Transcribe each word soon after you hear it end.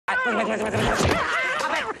I'm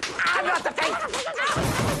not the thief!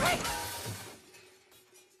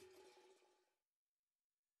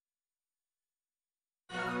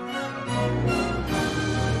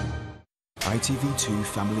 ITV2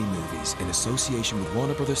 Family Movies in association with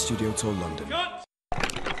Warner Brothers Studio Tour London. Cut.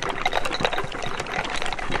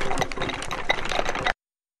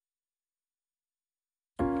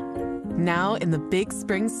 Now in the big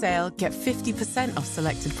spring sale, get 50% off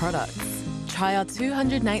selected products. Try our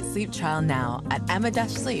 200-night sleep trial now at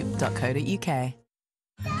emma-sleep.co.uk.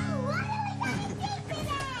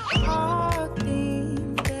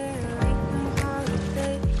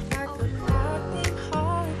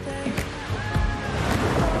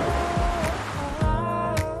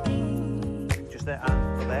 Just there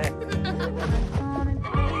and there.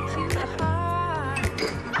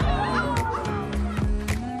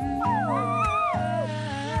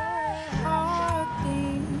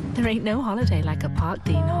 There ain't no holiday like a Park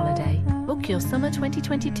Dean holiday. Book your summer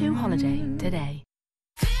 2022 holiday today.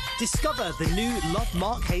 Discover the new Love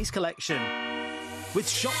Mark Hayes collection. With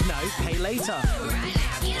Shop Now, Pay Later.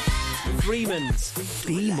 Freeman's.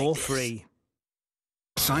 Be more free.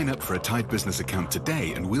 Sign up for a Tide Business account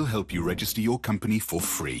today and we'll help you register your company for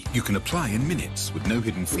free. You can apply in minutes with no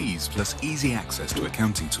hidden fees plus easy access to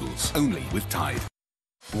accounting tools. Only with Tide.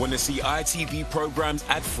 Want to see ITV programs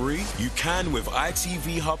ad-free? You can with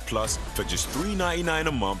ITV Hub Plus for just $3.99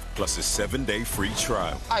 a month plus a 7-day free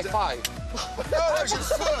trial. High five.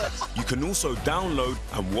 You can also download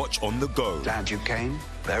and watch on the go. Glad you came.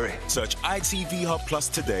 Very. Search ITV Hub Plus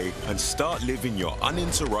today and start living your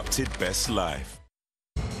uninterrupted best life.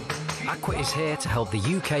 Aqua is here to help the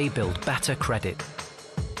UK build better credit.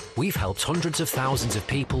 We've helped hundreds of thousands of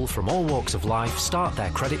people from all walks of life start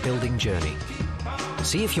their credit building journey.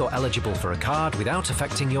 See if you're eligible for a card without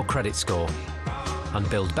affecting your credit score. And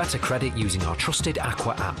build better credit using our trusted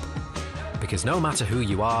Aqua app. Because no matter who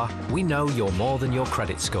you are, we know you're more than your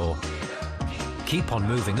credit score. Keep on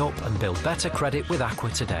moving up and build better credit with Aqua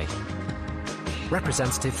today.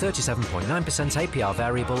 Representative 37.9% APR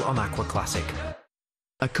variable on Aqua Classic.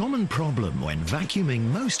 A common problem when vacuuming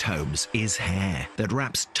most homes is hair that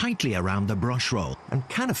wraps tightly around the brush roll and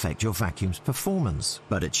can affect your vacuum's performance.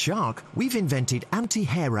 But at Shark, we've invented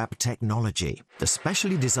anti-hair wrap technology. The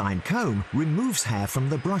specially designed comb removes hair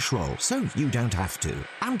from the brush roll, so you don't have to.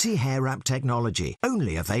 Anti-hair wrap technology,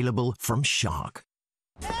 only available from Shark.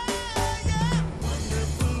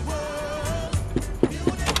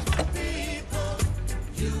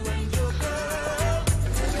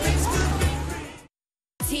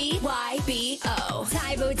 TYBO.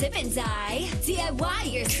 Tybo Dip and Dye.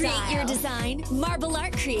 DIY your style. Create your design. Marble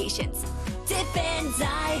Art Creations. Dip and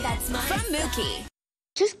Dye, that's mine. From Mookie.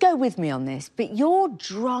 Just go with me on this, but your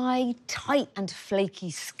dry, tight and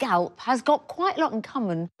flaky scalp has got quite a lot in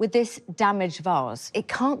common with this damaged vase. It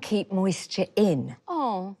can't keep moisture in.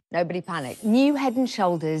 Oh, nobody panic. New Head &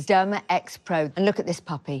 Shoulders Derma X Pro. And look at this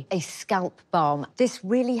puppy, a scalp balm. This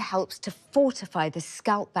really helps to fortify the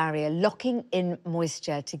scalp barrier, locking in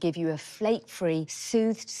moisture to give you a flake-free,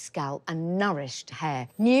 soothed scalp and nourished hair.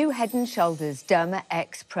 New Head & Shoulders Derma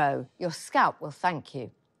X Pro. Your scalp will thank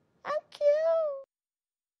you. Thank you.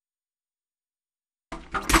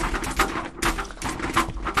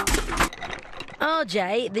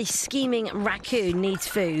 RJ, the scheming raccoon, needs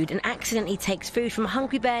food and accidentally takes food from a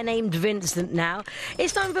hungry bear named Vincent now.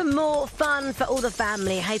 It's time for more fun for all the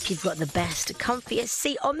family. I hope you've got the best, comfiest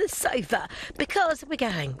seat on the sofa because we're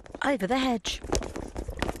going over the hedge.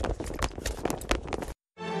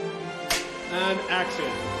 And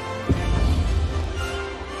action.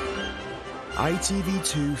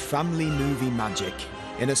 ITV2 Family Movie Magic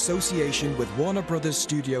in association with Warner Brothers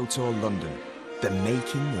Studio Tour London. The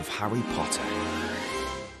making of Harry Potter.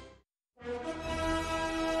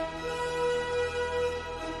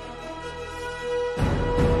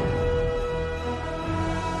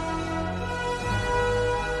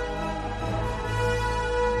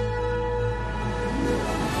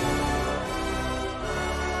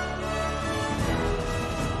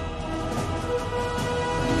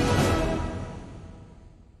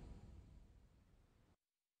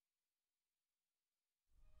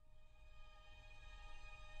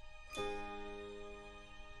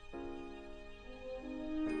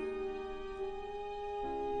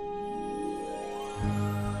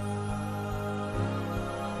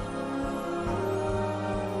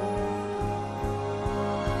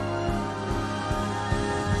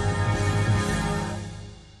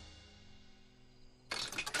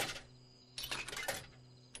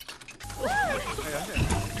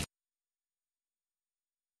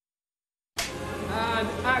 And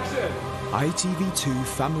action. ITV2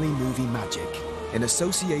 Family Movie Magic in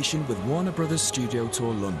association with Warner Brothers Studio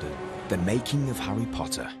Tour London, The Making of Harry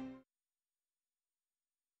Potter.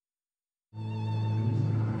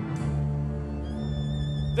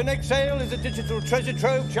 The next sale is a digital treasure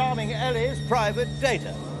trove charming Ellie's private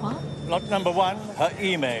data. What? Lot number 1, her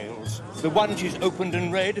emails. The one she's opened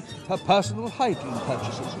and read, her personal hygiene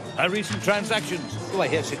purchases. Her recent transactions. Oh, I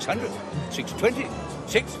hear 600, 620,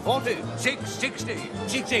 640, 660,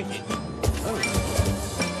 680. Oh.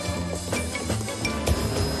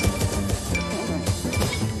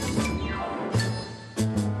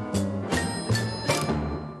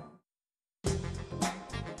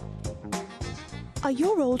 Are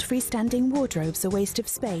your old freestanding wardrobes a waste of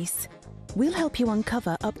space? We'll help you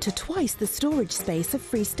uncover up to twice the storage space of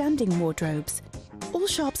freestanding wardrobes. All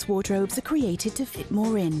Sharp's wardrobes are created to fit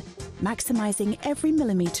more in, maximising every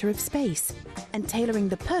millimetre of space and tailoring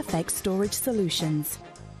the perfect storage solutions.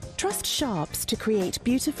 Trust Sharp's to create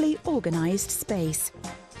beautifully organised space.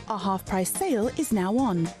 Our half-price sale is now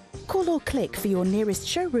on. Call or click for your nearest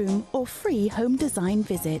showroom or free home design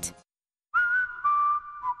visit.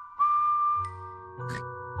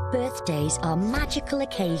 Birthdays are magical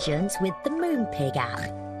occasions with the Moonpig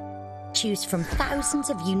app. Choose from thousands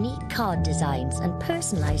of unique card designs and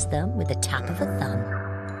personalise them with a tap of a thumb.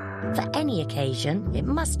 For any occasion, it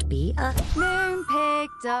must be a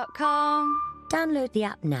Moonpig.com. Download the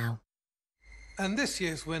app now. And this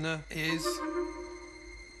year's winner is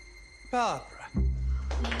Barbara.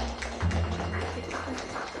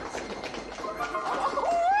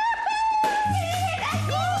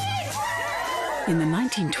 In the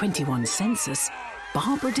 1921 census,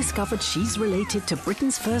 Barbara discovered she's related to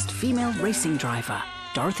Britain's first female racing driver,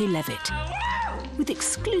 Dorothy Levitt. With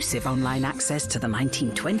exclusive online access to the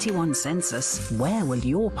 1921 census, where will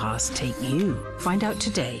your past take you? Find out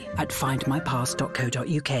today at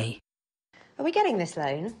findmypast.co.uk. Are we getting this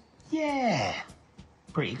loan? Yeah,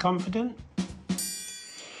 pretty confident.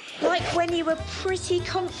 Like when you were pretty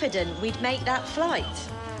confident we'd make that flight?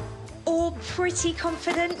 Or pretty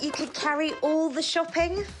confident you could carry all the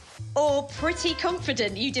shopping? Or pretty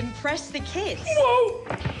confident you'd impress the kids? Whoa!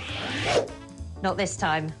 Not this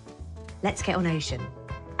time. Let's get on Ocean.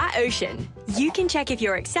 At Ocean, you can check if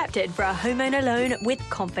you're accepted for a homeowner loan with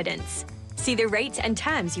confidence. See the rates and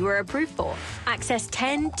terms you are approved for. Access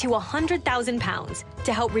 £10,000 to £100,000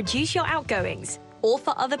 to help reduce your outgoings or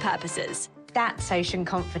for other purposes. That's Ocean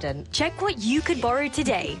Confident. Check what you could borrow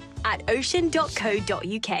today at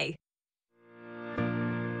ocean.co.uk.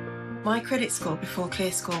 My credit score before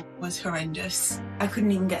ClearScore was horrendous. I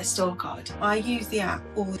couldn't even get a store card. I use the app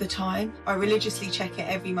all the time. I religiously check it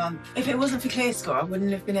every month. If it wasn't for ClearScore, I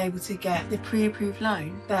wouldn't have been able to get the pre-approved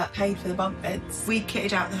loan that paid for the bunk beds. We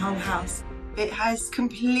kitted out the whole house. It has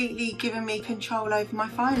completely given me control over my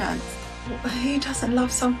finance. Who doesn't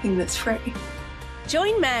love something that's free?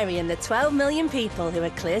 Join Mary and the 12 million people who are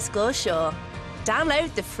ClearScore sure.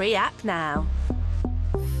 Download the free app now.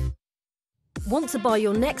 Want to buy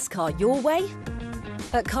your next car your way?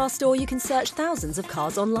 At Car Store you can search thousands of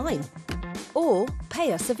cars online. Or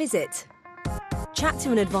pay us a visit. Chat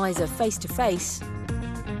to an advisor face to face.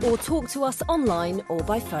 Or talk to us online or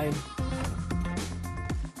by phone.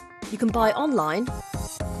 You can buy online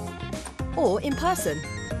or in person.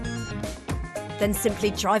 Then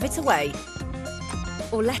simply drive it away.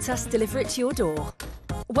 Or let us deliver it to your door.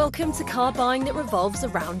 Welcome to car buying that revolves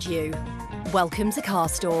around you. Welcome to Car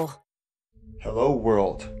Store. Hello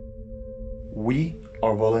world. We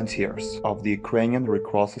are volunteers of the Ukrainian Red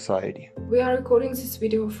Cross Society. We are recording this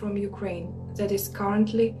video from Ukraine that is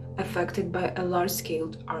currently affected by a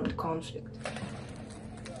large-scale armed conflict.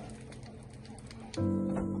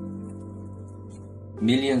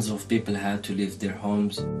 Millions of people had to leave their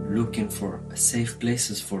homes looking for safe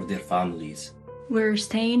places for their families. We're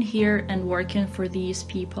staying here and working for these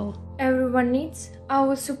people. Everyone needs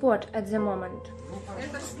our support at the moment.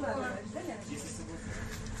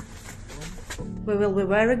 We will be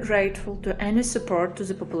very grateful to any support to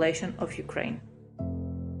the population of Ukraine.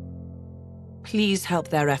 Please help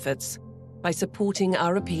their efforts by supporting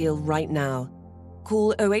our appeal right now.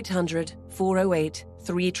 Call 0800 408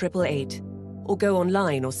 3888 or go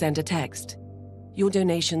online or send a text. Your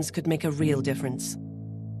donations could make a real difference.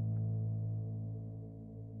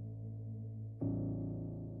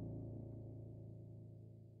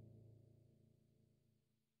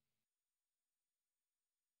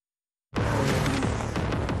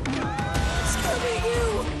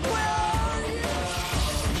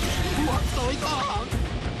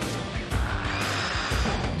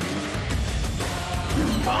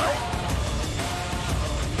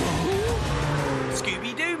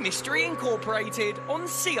 Scooby-Doo Mystery Incorporated on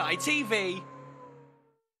CITV.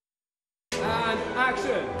 And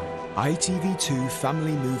action! ITV2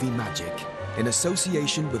 Family Movie Magic, in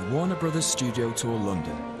association with Warner Brothers Studio Tour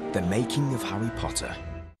London, the making of Harry Potter.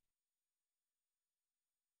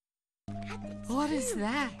 What is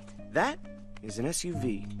that? That is an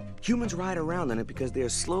SUV. Humans ride around in it because they are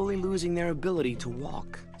slowly losing their ability to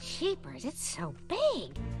walk. Jeepers, it's so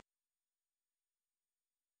big.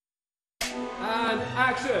 And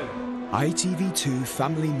action! ITV2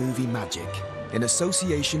 Family Movie Magic, in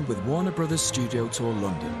association with Warner Brothers Studio Tour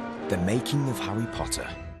London, the making of Harry Potter.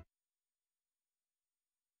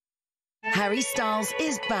 Harry Styles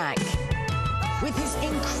is back with his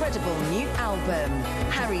incredible new album,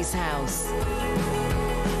 Harry's House,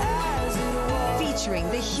 featuring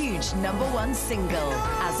the huge #1 single,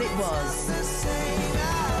 As It Was.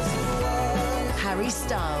 Harry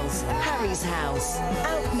Styles, Harry's House,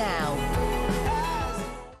 out now.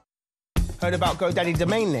 Heard about GoDaddy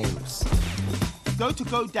domain names? Go to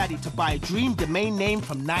GoDaddy to buy a dream domain name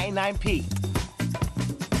from 99p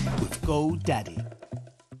with GoDaddy.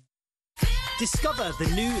 Discover the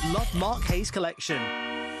new Love Mark Hayes collection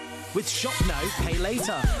with Shop Now, Pay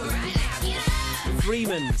Later.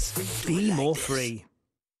 Freeman's, be more free.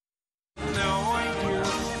 Now I'm here,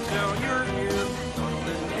 now you're here.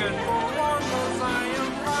 Nothing can go wrong 'cause I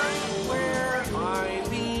am right where I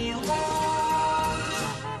belong.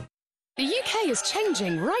 The UK is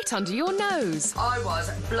changing right under your nose. I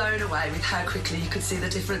was blown away with how quickly you could see the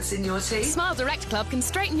difference in your teeth. Smile Direct Club can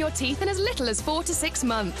straighten your teeth in as little as 4 to 6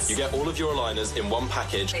 months. You get all of your aligners in one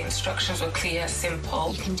package. The instructions were clear,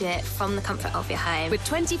 simple. You can do it from the comfort of your home. With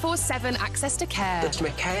 24/7 access to care.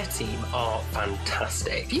 The care team are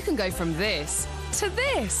fantastic. You can go from this to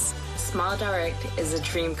this. Smile Direct is a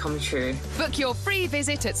dream come true. Book your free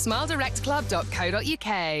visit at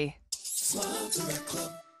smiledirectclub.co.uk. Smile Direct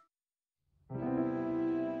Club.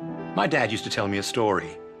 My dad used to tell me a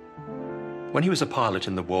story. When he was a pilot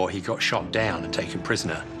in the war, he got shot down and taken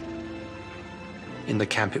prisoner. In the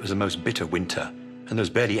camp, it was the most bitter winter, and there was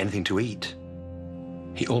barely anything to eat.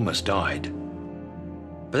 He almost died.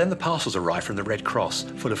 But then the parcels arrived from the Red Cross,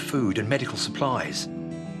 full of food and medical supplies.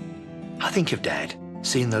 I think of Dad,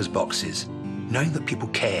 seeing those boxes, knowing that people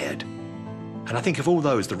cared. And I think of all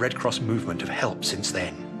those the Red Cross movement have helped since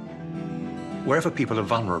then. Wherever people are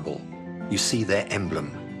vulnerable, you see their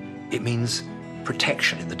emblem. It means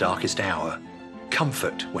protection in the darkest hour,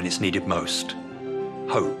 comfort when it's needed most,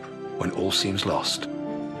 hope when all seems lost.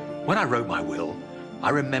 When I wrote my will,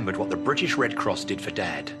 I remembered what the British Red Cross did for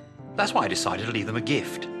Dad. That's why I decided to leave them a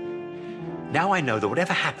gift. Now I know that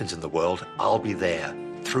whatever happens in the world, I'll be there,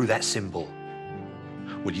 through that symbol.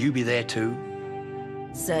 Will you be there too?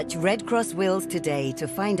 Search Red Cross Wills today to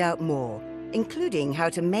find out more, including how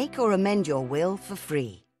to make or amend your will for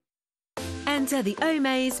free. Enter the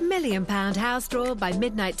Omaze £1 Million House Draw by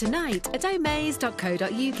midnight tonight at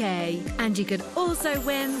omaze.co.uk. And you could also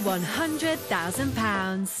win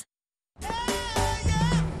 £100,000.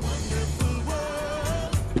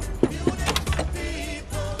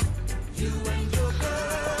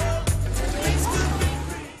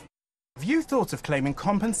 Have you thought of claiming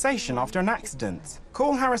compensation after an accident?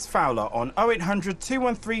 Call Harris Fowler on 0800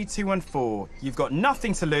 213 214. You've got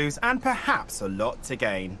nothing to lose and perhaps a lot to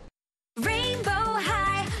gain. Rainbow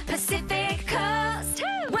High, Pacific Coast,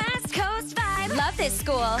 West Coast vibe. Love this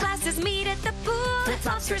school. Classes meet at the pool.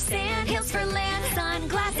 Flip-flops for sand, heels for land.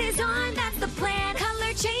 Sunglasses on, that's the plan.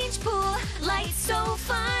 Color change pool, lights so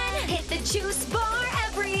fun. Hit the juice bar,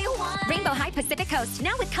 everyone. Rainbow High, Pacific Coast,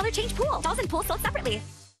 now with color change pool. Dolls and pool sold separately.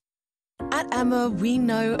 At Emma, we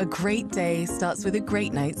know a great day starts with a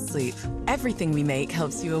great night's sleep. Everything we make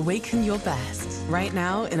helps you awaken your best. Right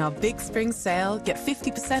now, in our big spring sale, get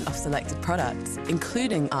 50% off selected products,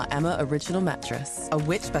 including our Emma Original Mattress, a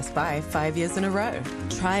Which Best Buy 5 years in a row.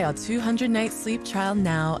 Try our 200-night sleep trial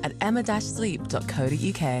now at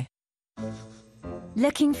emma-sleep.co.uk.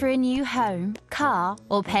 Looking for a new home, car,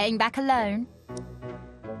 or paying back a loan?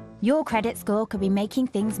 Your credit score could be making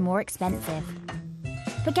things more expensive.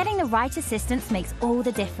 But getting the right assistance makes all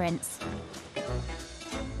the difference.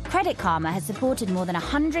 Credit Karma has supported more than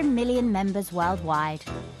 100 million members worldwide.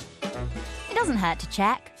 It doesn't hurt to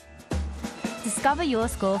check. Discover your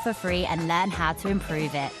score for free and learn how to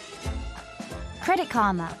improve it. Credit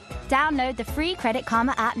Karma. Download the free Credit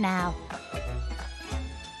Karma app now.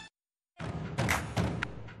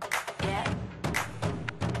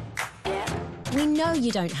 We know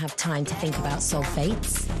you don't have time to think about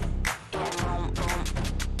sulfates.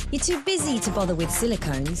 You're too busy to bother with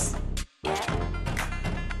silicones.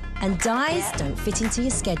 And dyes don't fit into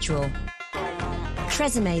your schedule.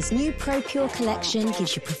 Tresemé's new Pro Pure collection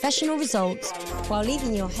gives you professional results while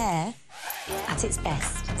leaving your hair at its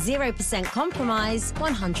best. 0% compromise,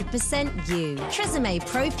 100% you. Tresemme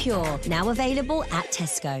Pro Pure, now available at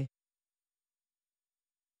Tesco.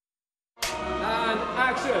 And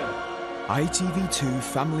action! ITV2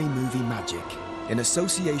 Family Movie Magic, in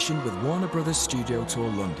association with Warner Brothers Studio Tour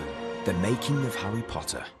London, the making of Harry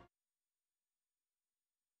Potter.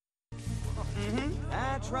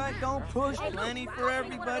 That's right, don't push. Plenty for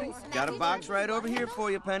everybody. Got a box right over here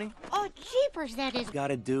for you, Penny. Oh, jeepers, that is...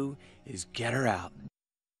 Gotta do is get her out.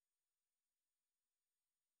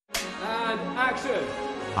 And action!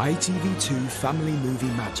 ITV2 Family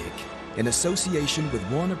Movie Magic, in association with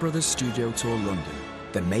Warner Brothers Studio Tour London,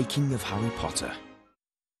 the making of Harry Potter.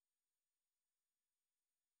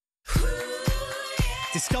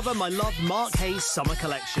 Discover my Love Mark Hayes Summer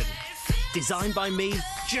Collection. Designed by me,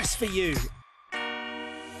 just for you.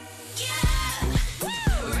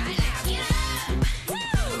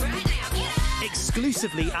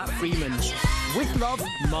 Exclusively at Freeman's. With love,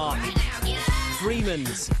 Mark.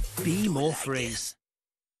 Freeman's. Be more free.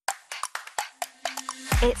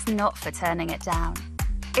 It's not for turning it down.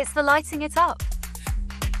 It's for lighting it up.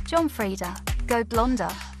 John Frieda, go blonder.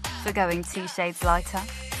 For going 2 shades lighter.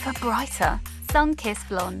 For brighter. Sun-kissed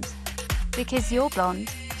blonde. Because your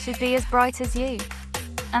blonde should be as bright as you.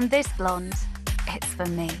 And this blonde, it's for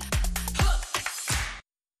me.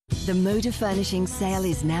 The Moda Furnishings sale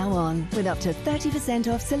is now on, with up to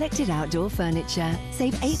 30% off selected outdoor furniture.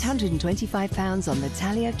 Save £825 on the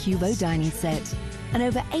Talia Cubo dining set, and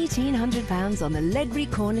over £1,800 on the Ledbury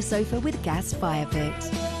corner sofa with gas fire pit.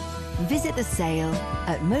 Visit the sale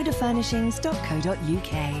at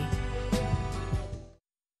modafurnishings.co.uk.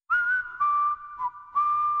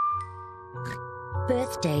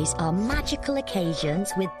 Birthdays are magical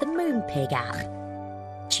occasions with the Moonpig app.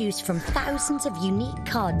 Choose from thousands of unique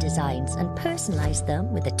card designs and personalise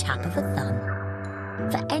them with the tap of a thumb.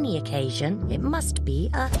 For any occasion, it must be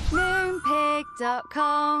a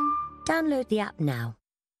Moonpig.com. Download the app now.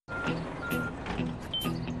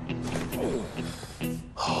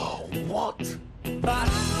 Oh, what?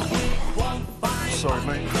 Sorry,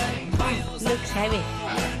 mate. Looks heavy.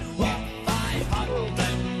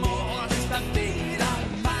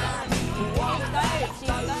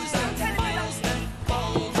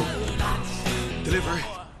 Delivery.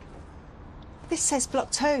 This says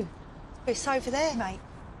block 2. It's over there, mate.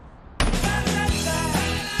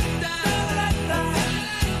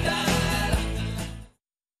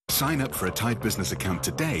 Sign up for a Tide business account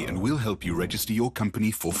today and we'll help you register your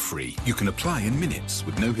company for free. You can apply in minutes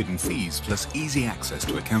with no hidden fees plus easy access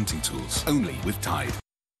to accounting tools. Only with Tide.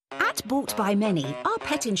 At Bought by Many, our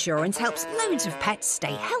pet insurance helps loads of pets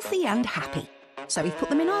stay healthy and happy. So we've put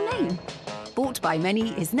them in our name. Bought by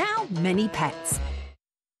Many is now Many Pets.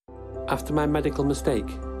 After my medical mistake,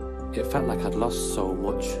 it felt like I'd lost so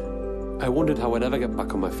much. I wondered how I'd ever get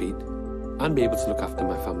back on my feet and be able to look after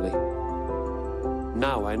my family.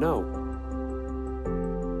 Now I know.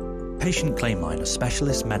 Patient Claimline are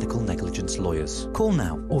specialist medical negligence lawyers. Call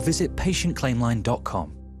now or visit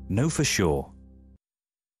patientclaimline.com. Know for sure.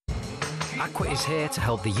 Aqua is here to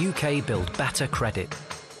help the UK build better credit.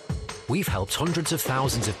 We've helped hundreds of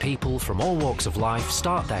thousands of people from all walks of life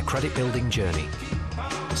start their credit building journey.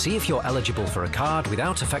 See if you're eligible for a card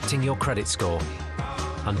without affecting your credit score.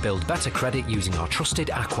 And build better credit using our trusted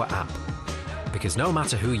Aqua app. Because no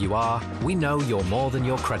matter who you are, we know you're more than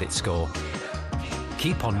your credit score.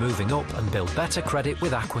 Keep on moving up and build better credit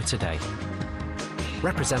with Aqua today.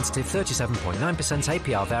 Representative 37.9%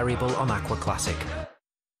 APR variable on Aqua Classic.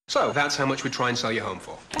 So that's how much we try and sell your home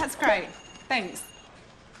for. That's great. Thanks.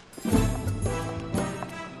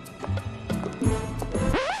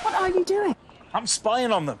 What are you doing? I'm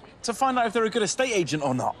spying on them to find out if they're a good estate agent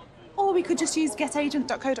or not. Or we could just use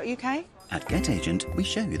getagent.co.uk. At GetAgent, we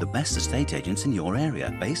show you the best estate agents in your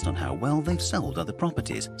area based on how well they've sold other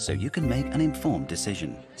properties, so you can make an informed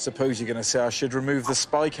decision. Suppose you're going to say I should remove the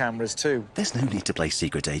spy cameras too. There's no need to play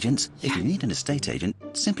secret agents. If you need an estate agent,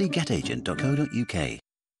 simply getagent.co.uk.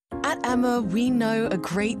 At Emma, we know a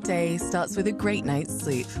great day starts with a great night's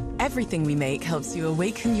sleep. Everything we make helps you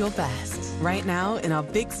awaken your best. Right now, in our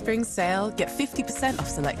big spring sale, get 50% off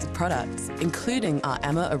selected products, including our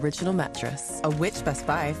Emma Original Mattress, a Which Best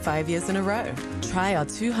Buy 5 years in a row. Try our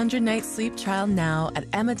 200-night sleep trial now at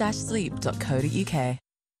emma-sleep.co.uk.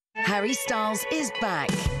 Harry Styles is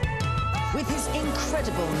back with his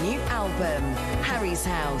incredible new album, Harry's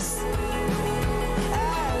House.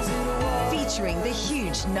 Featuring the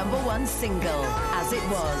huge #1 single, As It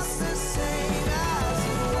Was.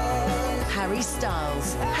 Harry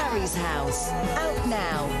Styles, Harry's House, out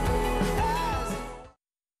now.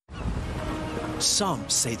 Some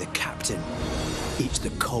say the captain eats the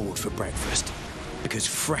code for breakfast because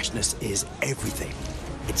freshness is everything.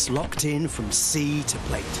 It's locked in from sea to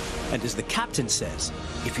plate. And as the captain says,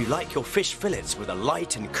 if you like your fish fillets with a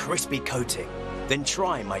light and crispy coating, then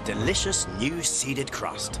try my delicious new seeded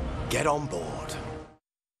crust. Get on board.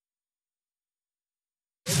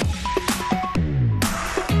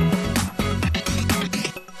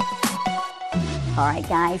 Alright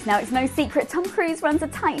guys, now it's no secret Tom Cruise runs a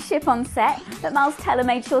tight ship on set, but Miles Teller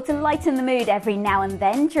made sure to lighten the mood every now and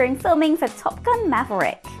then during filming for Top Gun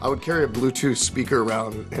Maverick. I would carry a Bluetooth speaker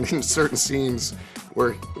around, and in certain scenes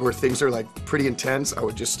where things are like pretty intense, I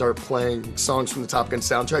would just start playing songs from the Top Gun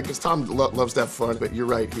soundtrack, because Tom loves to have fun, but you're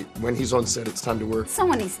right, when he's on set, it's time to work.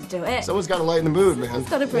 Someone needs to do it. Someone's got to lighten the mood, man. It's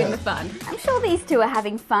got to bring the fun. I'm sure these two are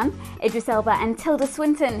having fun. Idris Elba and Tilda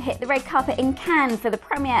Swinton hit the red carpet in Cannes for the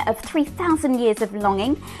premiere of 3,000 Years of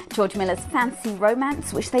Longing, George Miller's fantasy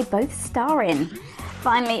romance, which they both star in.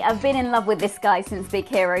 Finally, I've been in love with this guy since Big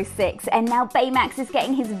Hero 6, and now Baymax is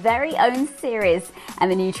getting his very own series,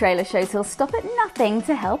 and the new trailer shows he'll stop at nothing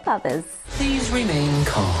to help others. Please remain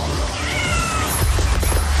calm.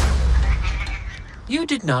 You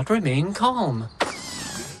did not remain calm.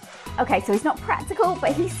 Okay, so he's not practical,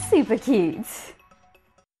 but he's super cute.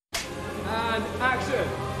 And action!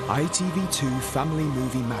 ITV2 Family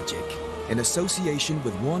Movie Magic, in association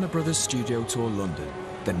with Warner Brothers Studio Tour London,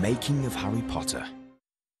 the making of Harry Potter.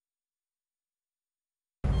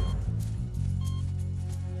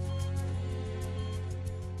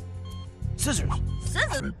 Scissors.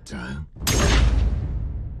 Scissors.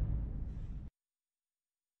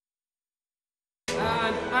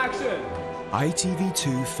 And action!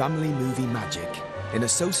 ITV2 Family Movie Magic, in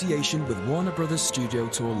association with Warner Brothers Studio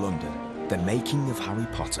Tour London, the making of Harry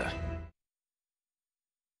Potter.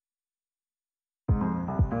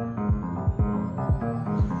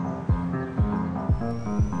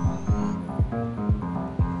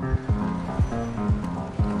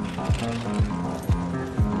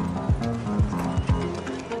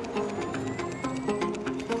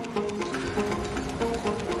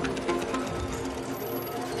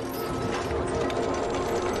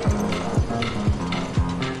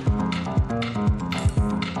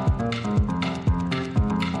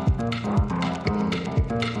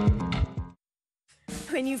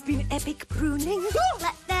 When you've been epic pruning,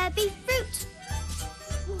 let there be fruit.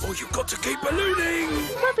 Oh, you've got to keep ballooning!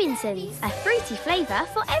 Robinsons, a fruity flavour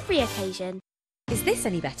for every occasion. Is this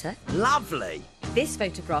any better? Lovely! This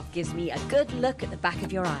photograph gives me a good look at the back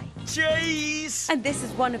of your eye. Jeez! And this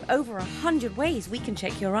is one of over 100 ways we can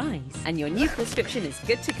check your eyes. And your new prescription is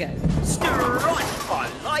good to go. Right,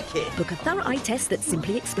 I like it! Book a thorough eye test that's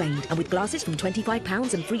simply explained. And with glasses from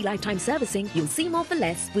 £25 and free lifetime servicing, you'll see more for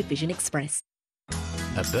less with Vision Express.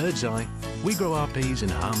 At Birdseye, we grow our peas in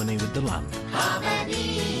harmony with the land.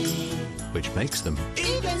 Harmony. Which makes them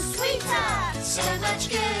Even sweeter. So much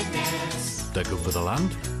goodness. they're good for the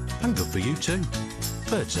land and good for you too.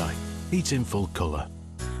 Birdseye, eat in full colour.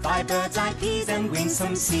 Buy Birdseye peas and win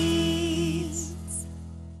some seeds.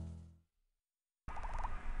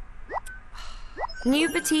 New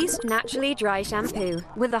Batiste Naturally Dry Shampoo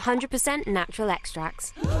with 100% natural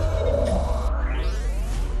extracts.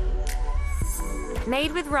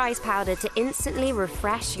 Made with rice powder to instantly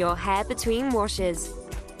refresh your hair between washes,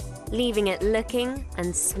 leaving it looking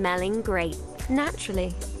and smelling great.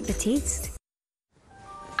 Naturally. Batiste.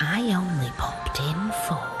 I only popped in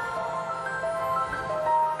for...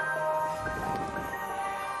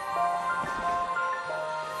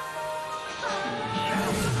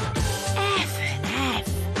 F&F.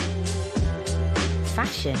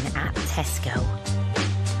 Fashion at Tesco.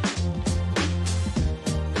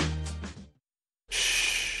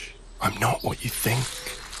 I'm not what you think.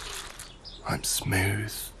 I'm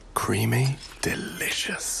smooth, creamy,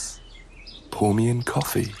 delicious. Pour me in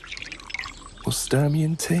coffee or stir me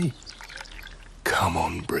in tea. Come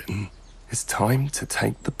on, Britain. It's time to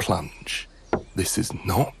take the plunge. This is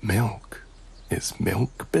not milk. It's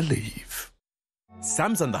milk believe.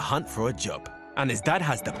 Sam's on the hunt for a job, and his dad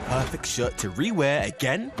has the perfect shirt to re-wear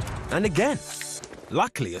again and again.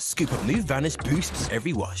 Luckily, a scoop of new Vanish boosts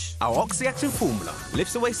every wash. Our oxyactin formula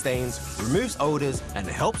lifts away stains, removes odours, and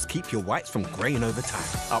helps keep your whites from greying over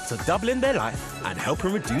time. Up to doubling their life and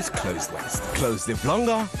helping reduce clothes waste. Clothes live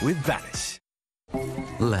longer with Vanish.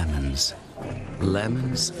 Lemons.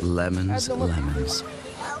 Lemons, lemons, lemons.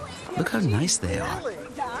 Look how nice they are.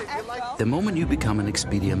 The moment you become an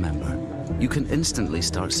Expedia member, you can instantly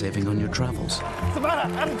start saving on your travels.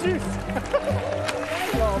 Savannah, add juice.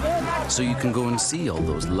 So you can go and see all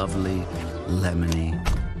those lovely, lemony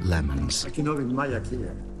lemons.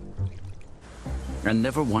 And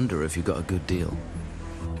never wonder if you got a good deal.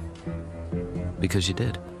 Because you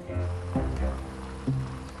did.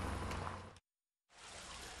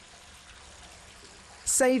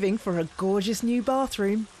 Saving for a gorgeous new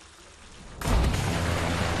bathroom?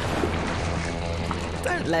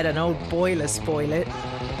 Don't let an old boiler spoil it.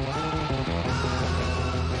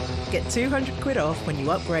 Get 200 quid off when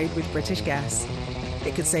you upgrade with British Gas.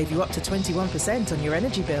 It could save you up to 21% on your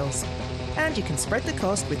energy bills. And you can spread the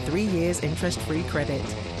cost with 3 years interest-free credit.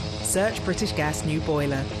 Search British Gas New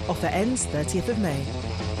Boiler. Offer ends 30th of May.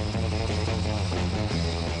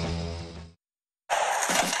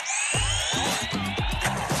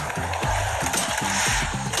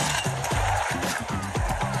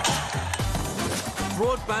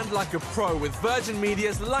 Broadband like a pro with Virgin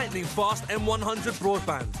Media's lightning-fast M100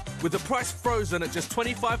 broadband. With the price frozen at just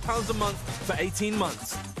 £25 a month for 18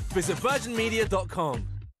 months. Visit virginmedia.com.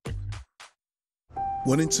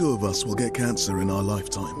 1 in 2 of us will get cancer in our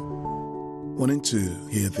lifetime. 1 in 2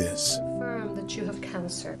 hear this. Confirm that you have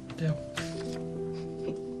cancer. Yeah.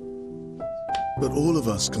 But all of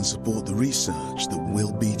us can support the research that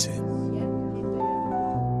will beat it.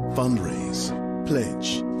 Fundraise,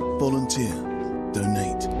 pledge, volunteer,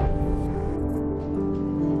 donate.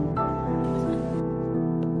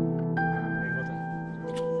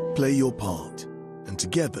 Play your part, and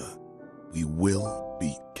together we will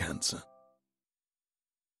beat cancer.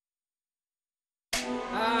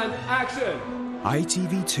 And action!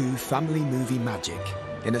 ITV2 Family Movie Magic,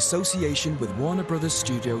 in association with Warner Brothers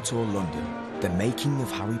Studio Tour London, the making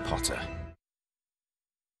of Harry Potter.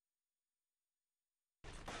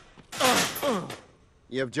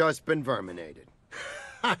 You've just been verminated.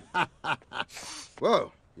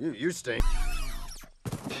 Whoa, you stink.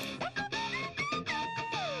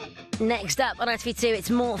 Next up on ITV2, it's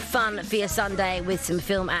more fun for your Sunday with some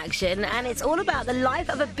film action, and it's all about the life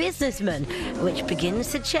of a businessman, which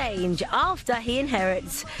begins to change after he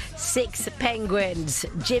inherits 6 penguins.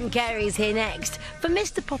 Jim Carrey's here next for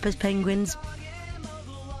Mr. Popper's Penguins.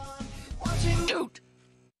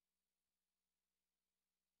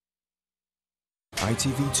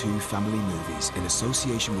 ITV2 Family Movies, in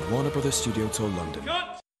association with Warner Brothers Studio Tour London.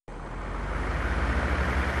 Cut.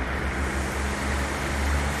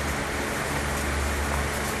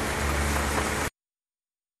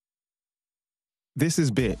 This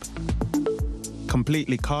is BIP.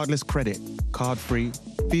 Completely cardless credit, card-free,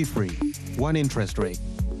 fee-free, 1 interest rate.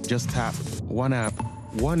 Just tap, 1 app,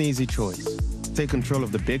 1 easy choice. Take control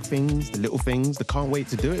of the big things, the little things, the can't wait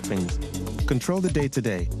to do it things. Control the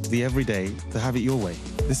day-to-day, the everyday, to have it your way.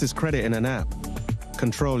 This is credit in an app.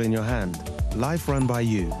 Control in your hand. Life run by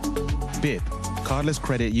you. BIP. Cardless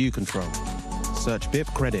credit you control. Search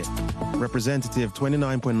BIP Credit. Representative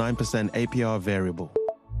 29.9% APR variable.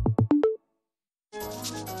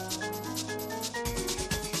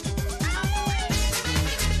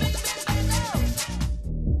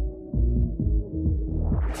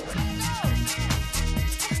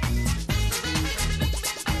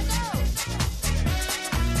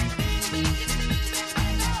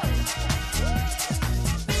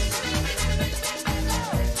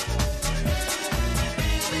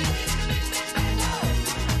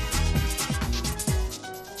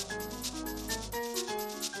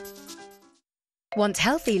 Want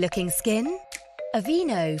healthy-looking skin?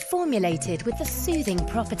 Aveeno, formulated with the soothing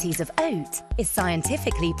properties of oat, is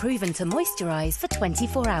scientifically proven to moisturize for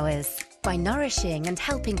 24 hours by nourishing and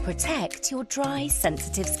helping protect your dry,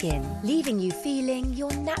 sensitive skin, leaving you feeling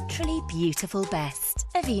your naturally beautiful best.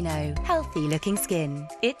 Aveeno, healthy-looking skin.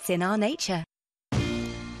 It's in our nature.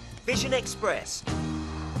 Vision Express.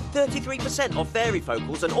 33% off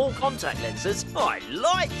varifocals and all contact lenses. I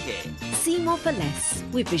like it. See more for less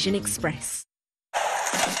with Vision Express.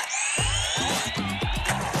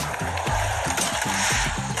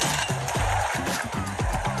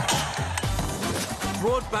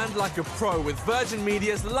 Broadband like a pro with Virgin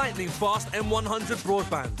Media's lightning-fast M100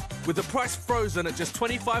 broadband. With the price frozen at just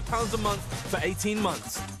 £25 a month for 18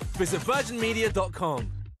 months. Visit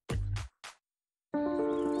virginmedia.com.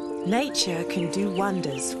 Nature can do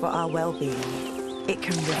wonders for our well-being. It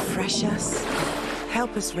can refresh us,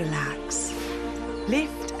 help us relax,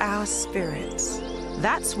 lift our spirits.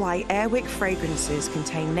 That's why Airwick fragrances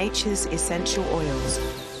contain nature's essential oils.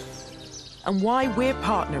 And why we're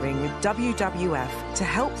partnering with WWF to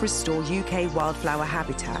help restore UK wildflower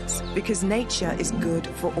habitats. Because nature is good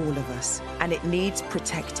for all of us, and it needs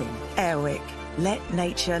protecting. Airwick, let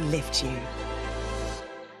nature lift you.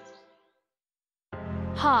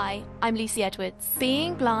 Hi, I'm Lucy Edwards.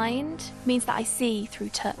 Being blind means that I see through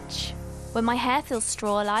touch. When my hair feels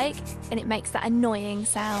straw-like and it makes that annoying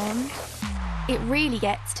sound. It really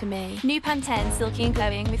gets to me. New Pantene Silky and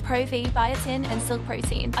Glowing with Pro V, biotin and silk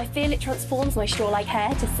protein. I feel it transforms my straw-like hair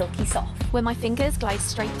to silky soft. When my fingers glide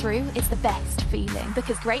straight through, it's the best feeling.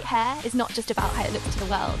 Because great hair is not just about how it looks to the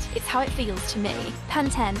world, it's how it feels to me.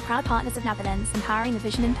 Pantene, proud partners of Netherlands, empowering the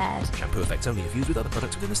vision impaired. Shampoo effects only if used with other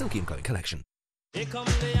products within the Silky and Glowing collection. Here come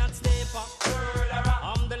the hot stepper.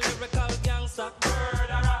 I'm the lyrical gangster.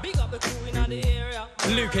 Big up the crew in the area.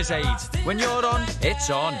 Lucasade. When you're on, it's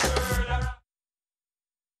on.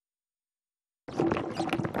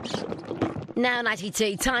 Now,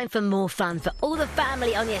 92, time for more fun for all the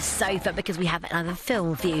family on your sofa because we have another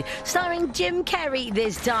film for you, starring Jim Carrey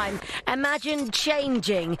this time. Imagine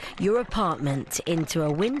changing your apartment into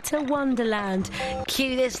a winter wonderland.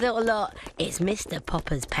 Cue this little lot. It's Mr.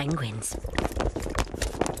 Popper's Penguins.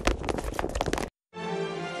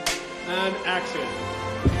 And action.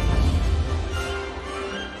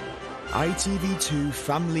 ITV2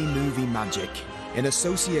 Family Movie Magic, in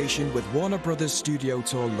association with Warner Brothers Studio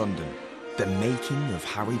Tour London, the making of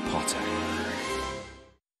Harry Potter.